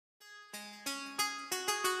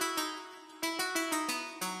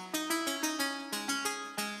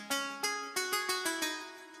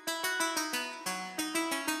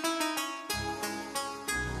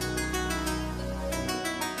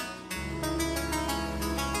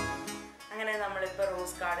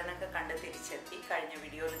ഗാർഡനൊക്കെ കണ്ട് തിരിച്ചെത്തി. കഴിഞ്ഞ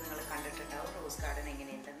വീഡിയോയിൽ നിങ്ങൾ കണ്ടിട്ടുണ്ടാവും റോസ് ഗാർഡൻ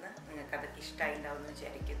എങ്ങനെയുണ്ടെന്ന്. നിങ്ങൾക്ക് അതൊക്കെ ഇഷ്ടമായിട്ടുണ്ടാവും എന്ന്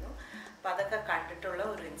വിചാരിക്കുന്നു. അപ്പോൾ അതൊക്കെ കണ്ടിട്ടുള്ള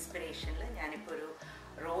ഒരു ഇൻസ്പിറേഷനിൽ ഞാനിപ്പോൾ ഒരു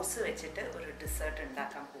റോസ് വെച്ചിട്ട് ഒരു ഡെസേർട്ട്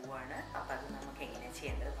ഉണ്ടാക്കാൻ പോവുകയാണ്. അപ്പോൾ അത് നമുക്ക് എങ്ങനെയാണ്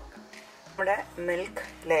ചെയ്യേണ്ടത് നോക്കാം. നമ്മുടെ മിൽക്ക്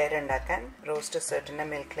ലെയർ ഉണ്ടാക്കാൻ, റോസ് ഡെസേർട്ടിൻ്റെ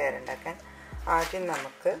മിൽക്ക് ലെയർ ഉണ്ടാക്കാൻ ആദ്യം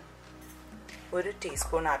നമുക്ക് 1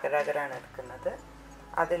 ടീസ്പൂൺ അഗർ അഗറാണ് എടുക്കുന്നത്.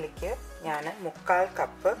 അതിലേക്ക് ഞാൻ 1/4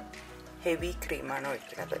 കപ്പ് ഹെവി ക്രീമാണ്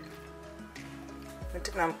ഒഴിക്കുന്നത്.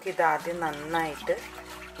 എന്നിട്ട് നമുക്കിത് ആദ്യം നന്നായിട്ട്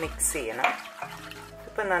മിക്സ് ചെയ്യണം.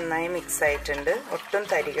 ഇപ്പം നന്നായി മിക്സ് ആയിട്ടുണ്ട്. ഒട്ടും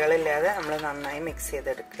തരികളില്ലാതെ നമ്മൾ നന്നായി മിക്സ്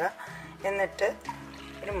ചെയ്തെടുക്കുക. എന്നിട്ട്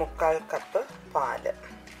ഒരു 1/4 കപ്പ് പാല്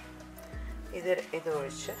ഇത്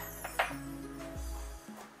ഒഴിച്ച്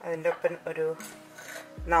അതിൻ്റെ ഒപ്പം ഒരു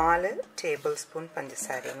 4 ടേബിൾ സ്പൂൺ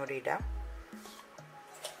പഞ്ചസാരയും കൂടി ഇടാം.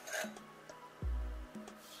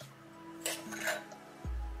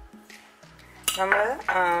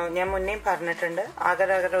 ഞാൻ മുന്നേ പറഞ്ഞിട്ടുണ്ട്, അഗർ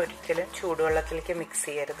അഗർ ഒരിക്കലും ചൂടുവെള്ളത്തിലേക്ക് മിക്സ്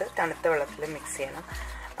ചെയ്യരുത്, തണുത്ത വെള്ളത്തിൽ മിക്സ് ചെയ്യണം.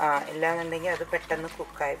 ഇല്ലാന്നുണ്ടെങ്കിൽ അത് പെട്ടെന്ന്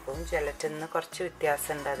കുക്കായി പോകും. ജലറ്റിന് കുറച്ച്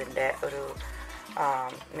വ്യത്യാസമുണ്ട് അതിൻ്റെ ഒരു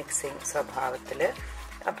മിക്സിങ് സ്വഭാവത്തിൽ.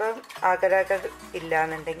 അപ്പം അഗർ അഗർ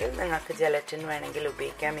ഇല്ലാന്നുണ്ടെങ്കിൽ നിങ്ങൾക്ക് ജലറ്റിൻ വേണമെങ്കിൽ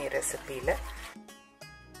ഉപയോഗിക്കാം ഈ റെസിപ്പിയിൽ.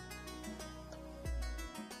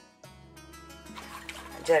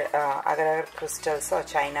 അഗർ അഗർ ക്രിസ്റ്റൽസോ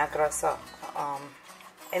ചൈന ഗ്രാസോ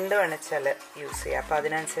എന്ത് വേണമെച്ചാൽ യൂസ് ചെയ്യാം. അപ്പോൾ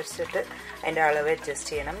അതിനനുസരിച്ചിട്ട് അതിൻ്റെ അളവ്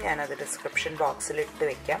അഡ്ജസ്റ്റ് ചെയ്യണം. ഞാനത് ഡിസ്ക്രിപ്ഷൻ ബോക്സിൽ ഇട്ട്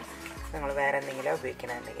വെക്കാം, നിങ്ങൾ വേറെ എന്തെങ്കിലും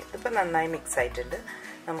ഉപയോഗിക്കണമെന്നുണ്ടെങ്കിൽ. ഇതിപ്പോൾ നന്നായി മിക്സ് ആയിട്ടുണ്ട്.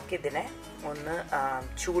 നമുക്കിതിനെ ഒന്ന്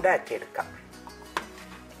ചൂടാക്കിയെടുക്കാം.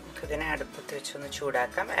 നമുക്കിതിനെ അടുപ്പത്ത് വെച്ചൊന്ന്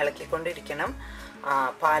ചൂടാക്കാം. ഇളക്കിക്കൊണ്ടിരിക്കണം.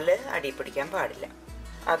 പാല് അടി പിടിക്കാൻ പാടില്ല.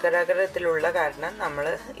 അഗർ അഗർ ഇതിലുള്ള കാരണം നമ്മൾ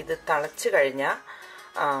ഇത് തിളച്ച് കഴിഞ്ഞാൽ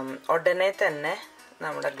ഉടനെ തന്നെ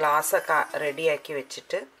നമ്മുടെ ഗ്ലാസ്സൊക്കെ റെഡിയാക്കി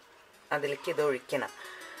വെച്ചിട്ട് അതിലേക്ക് ഇത് ഒഴിക്കണം.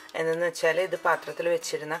 എന്തെന്ന് വെച്ചാൽ ഇത് പാത്രത്തിൽ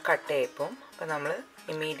വെച്ചിരുന്ന കട്ടയായിപ്പോവും. അപ്പോൾ നമ്മൾ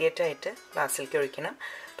ഇമ്മീഡിയറ്റ് ആയിട്ട് ഗ്ലാസ്സിലേക്ക് ഒഴിക്കണം.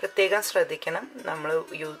 പ്രത്യേകം ശ്രദ്ധിക്കണം,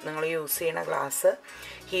 നിങ്ങൾ യൂസ് ചെയ്യുന്ന ഗ്ലാസ്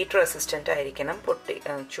ഹീറ്റ് റെസിസ്റ്റൻ്റ് ആയിരിക്കണം.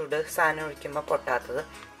 ചൂട് സാധനം ഒഴിക്കുമ്പോൾ പൊട്ടാത്തത്.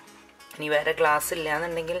 ഇനി വേറെ ഗ്ലാസ്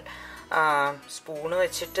ഇല്ലയെന്നുണ്ടെങ്കിൽ സ്പൂണ്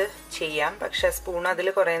വെച്ചിട്ട് ചെയ്യാം. പക്ഷേ സ്പൂൺ അതിൽ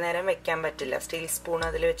കുറേ നേരം വെക്കാൻ പറ്റില്ല. സ്റ്റീൽ സ്പൂൺ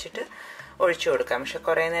അതിൽ വെച്ചിട്ട് ഒഴിച്ചു കൊടുക്കാം. പക്ഷെ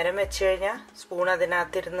കുറേ നേരം വെച്ച് കഴിഞ്ഞാൽ സ്പൂൺ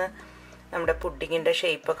അതിനകത്തിരുന്ന് നമ്മുടെ പുഡിങ്ങിൻ്റെ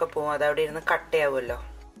ഷേപ്പൊക്കെ പോകും. അതവിടെ ഇരുന്ന് കട്ടയാവുമല്ലോ.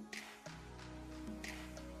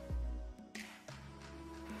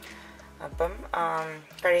 അപ്പം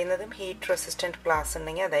കഴിയുന്നതും ഹീറ്റ് റെസിസ്റ്റൻറ്റ് ഗ്ലാസ്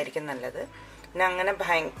ഉണ്ടെങ്കിൽ അതായിരിക്കും നല്ലത്. പിന്നെ അങ്ങനെ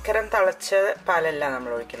ഭയങ്കരം തിളച്ച പാലല്ല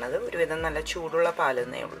നമ്മൾ ഒഴിക്കുന്നത്, ഒരുവിധം നല്ല ചൂടുള്ള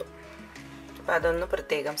പാലെന്നേ ഉള്ളൂ. അപ്പം അതൊന്ന്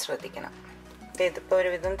പ്രത്യേകം ശ്രദ്ധിക്കണം. ഇതിപ്പോൾ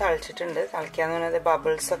ഒരുവിധം തിളച്ചിട്ടുണ്ട്. തിളയ്ക്കാന്ന് പറഞ്ഞാൽ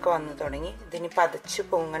ബബിൾസൊക്കെ വന്ന് തുടങ്ങി. ഇതിനി പതച്ച്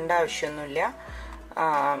പൊങ്ങേണ്ട ആവശ്യമൊന്നുമില്ല.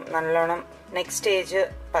 നല്ലോണം നെക്സ്റ്റ് സ്റ്റേജ്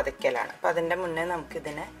പതയ്ക്കലാണ്. അപ്പം അതിൻ്റെ മുന്നേ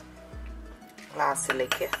നമുക്കിതിനെ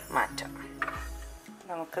ഗ്ലാസ്സിലേക്ക് മാറ്റാം.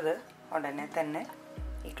 നമുക്കിത് ഉടനെ തന്നെ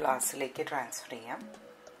ഈ ഗ്ലാസ്സിലേക്ക് ട്രാൻസ്ഫർ ചെയ്യാം.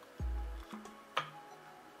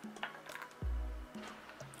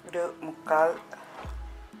 ഒരു 1/4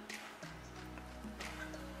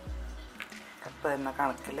 കപ്പ് എന്ന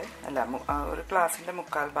കണക്കിൽ അല്ല, ഒരു ഗ്ലാസിൻ്റെ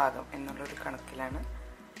 1/4 ഭാഗം എന്നുള്ളൊരു കണക്കിലാണ്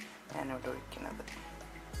ഞാനിവിടെ ഒഴിക്കുന്നത്.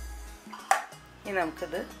 ഇനി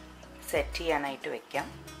നമുക്കിത് സെറ്റ് ചെയ്യാനായിട്ട് വെക്കാം.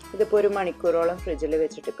 ഇതിപ്പോൾ 1 മണിക്കൂറോളം ഫ്രിഡ്ജിൽ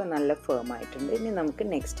വെച്ചിട്ട് ഇപ്പോൾ നല്ല ഫേം ആയിട്ടുണ്ട്. ഇനി നമുക്ക്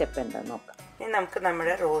നെക്സ്റ്റ് സ്റ്റെപ്പ് എന്താണെന്ന് നോക്കാം. ഇനി നമുക്ക്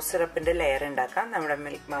നമ്മുടെ റോസ് സിറപ്പിൻ്റെ ലെയർ ഉണ്ടാക്കാം. നമ്മുടെ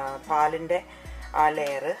പാലിൻ്റെ ആ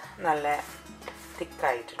ലെയർ നല്ല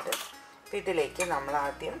തിക്കായിട്ടുണ്ട്. അപ്പോൾ ഇതിലേക്ക് നമ്മൾ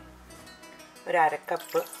ആദ്യം ഒരു 1/2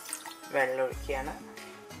 കപ്പ് വെള്ളം ഒഴിക്കുകയാണ്.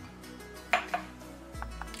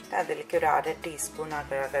 അതിലേക്ക് ഒരു 1/2 ടീസ്പൂൺ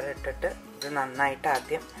അഗർ അഗർ ഇട്ടിട്ട് ഇത് നന്നായിട്ട്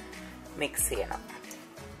ആദ്യം മിക്സ് ചെയ്യണം.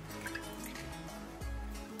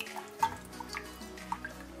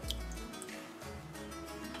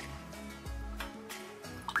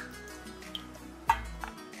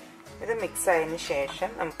 ഇത് മിക്സ് ആയതിനു ശേഷം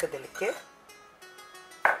നമുക്കിതിലേക്ക്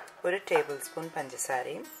 1 ടേബിൾ സ്പൂൺ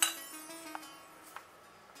പഞ്ചസാരയും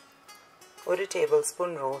 1 ടേബിൾ സ്പൂൺ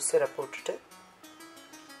റോസ് സിറപ്പ് ഇട്ടിട്ട്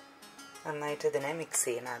നന്നായിട്ട് ഇതിനെ മിക്സ്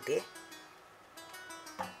ചെയ്യണം. ആദ്യം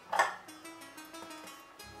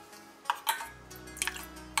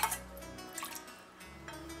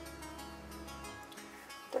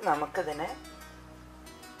നമുക്കിതിനെ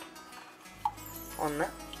ഒന്ന്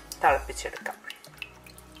തിളപ്പിച്ചെടുക്കാം.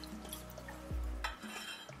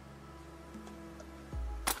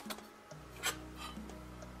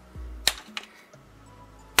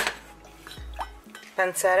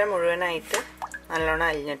 പഞ്ചസാര മുഴുവനായിട്ട് നല്ലോണം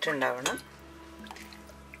അലിഞ്ഞിട്ടുണ്ടാവണം.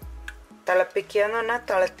 തിളപ്പിക്കുക എന്ന് പറഞ്ഞാൽ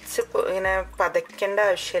തിളച്ച് ഇങ്ങനെ പതയ്ക്കേണ്ട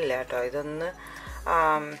ആവശ്യമില്ല കേട്ടോ. ഇതൊന്ന്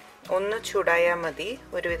ഒന്ന് ചൂടായാൽ മതി.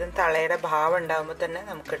 ഒരുവിധം തളയുടെ ഭാവം ഉണ്ടാകുമ്പോൾ തന്നെ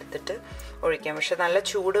നമുക്കെടുത്തിട്ട് ഒഴിക്കാം. പക്ഷെ നല്ല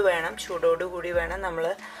ചൂട് വേണം. ചൂടോടുകൂടി വേണം നമ്മൾ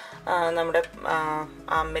നമ്മുടെ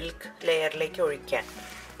ആ മിൽക്ക് ലെയറിലേക്ക് ഒഴിക്കാൻ.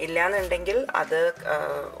 ഇല്ലാന്നുണ്ടെങ്കിൽ അത്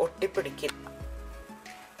ഒട്ടിപ്പിടിക്കും.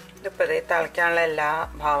 ഇതിപ്പോൾ തിളയ്ക്കാനുള്ള എല്ലാ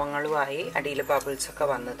ഭാവങ്ങളുമായി അടിയിൽ ബബിൾസൊക്കെ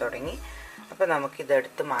വന്ന് തുടങ്ങി. അപ്പോൾ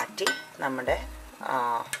നമുക്കിതെടുത്ത് മാറ്റി നമ്മുടെ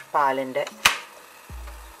പാലിൻ്റെ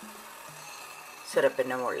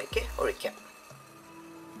സിറപ്പിൻ്റെ മുകളിലേക്ക് ഒഴിക്കാം.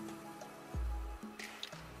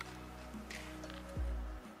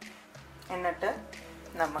 എന്നിട്ട്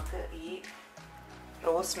നമുക്ക് ഈ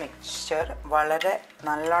റോസ് മിക്സ്ചർ വളരെ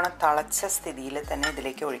നല്ലോണം തിളച്ച സ്ഥിതിയിൽ തന്നെ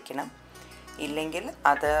ഇതിലേക്ക് ഒഴിക്കണം. ഇല്ലെങ്കിൽ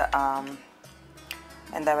അത്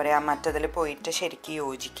എന്താ പറയുക, മറ്റതിൽ പോയിട്ട് ശരിക്കും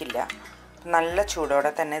യോജിക്കില്ല. നല്ല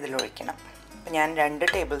ചൂടോടെ തന്നെ ഇതിലൊഴിക്കണം. അപ്പം ഞാൻ 2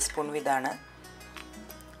 ടേബിൾ സ്പൂൺ വീതമാണ്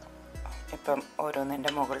ഇപ്പം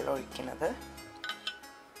ഓരോന്നിൻ്റെ മുകളിൽ ഒഴിക്കുന്നത്.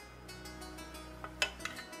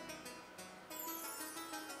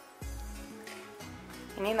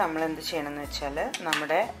 ഇനി നമ്മൾ എന്ത് ചെയ്യണമെന്ന് വെച്ചാൽ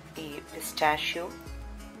നമ്മുടെ ഈ പിസ്റ്റാഷ്യൂ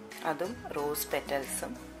അതും റോസ്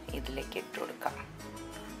പെറ്റൽസും ഇതിലേക്ക് ഇട്ട് കൊടുക്കാം.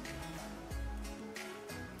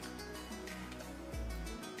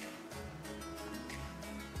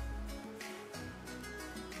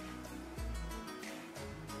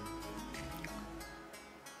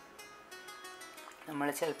 നമ്മൾ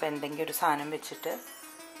ചിലപ്പോൾ എന്തെങ്കിലും ഒരു സാധനം വെച്ചിട്ട്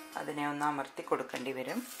അതിനെ ഒന്ന് അമർത്തി കൊടുക്കേണ്ടി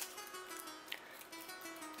വരും.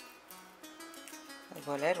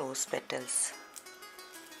 അതുപോലെ റോസ് പെറ്റൽസ്.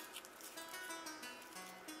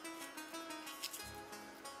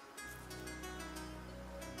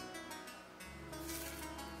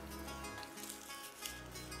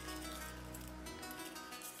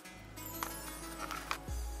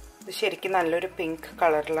 ഇത് ശരിക്കും നല്ലൊരു പിങ്ക്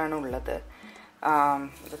കളറിലാണ് ഉള്ളത്.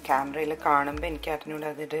 ഇത് ക്യാമറയിൽ കാണുമ്പോൾ എനിക്ക്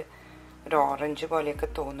അതിനോട് ഒരു ഓറഞ്ച് പോലെയൊക്കെ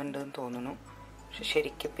തോന്നുന്നുണ്ടെന്ന് തോന്നുന്നു. പക്ഷെ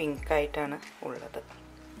ശരിക്കും പിങ്കായിട്ടാണ് ഉള്ളത്.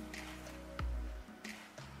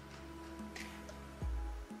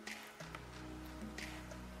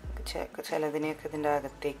 ചിലതിനെയൊക്കെ ഇതിൻ്റെ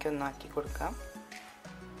അകത്തേക്ക് ഒന്നാക്കി കൊടുക്കാം.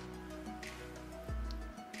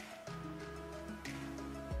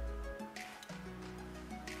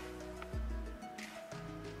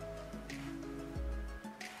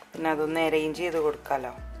 പിന്നെ അതൊന്ന് അറേഞ്ച് ചെയ്ത്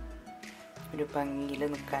കൊടുക്കാമല്ലോ ഒരു ഭംഗിയിൽ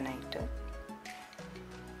നിൽക്കാനായിട്ട്.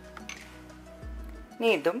 ഇനി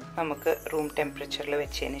ഇതും നമുക്ക് റൂം ടെമ്പറേച്ചറിൽ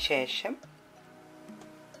വെച്ചതിന് ശേഷം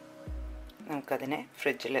നമുക്കതിനെ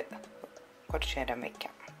ഫ്രിഡ്ജിൽ കുറച്ച് നേരം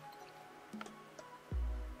വയ്ക്കാം.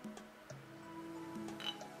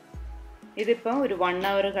 ഇതിപ്പോൾ ഒരു 1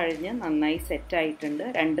 hour കഴിഞ്ഞ് നന്നായി സെറ്റായിട്ടുണ്ട്.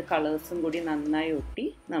 2 കളേഴ്സും കൂടി നന്നായി ഒട്ടി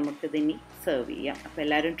നമുക്കിതിനി സെർവ് ചെയ്യാം. അപ്പോൾ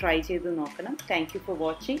എല്ലാവരും ട്രൈ ചെയ്ത് നോക്കണം. Thank you for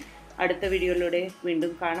watching. അടുത്ത വീഡിയോയിലൂടെ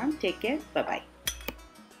വീണ്ടും കാണാം. Take care. ബൈ.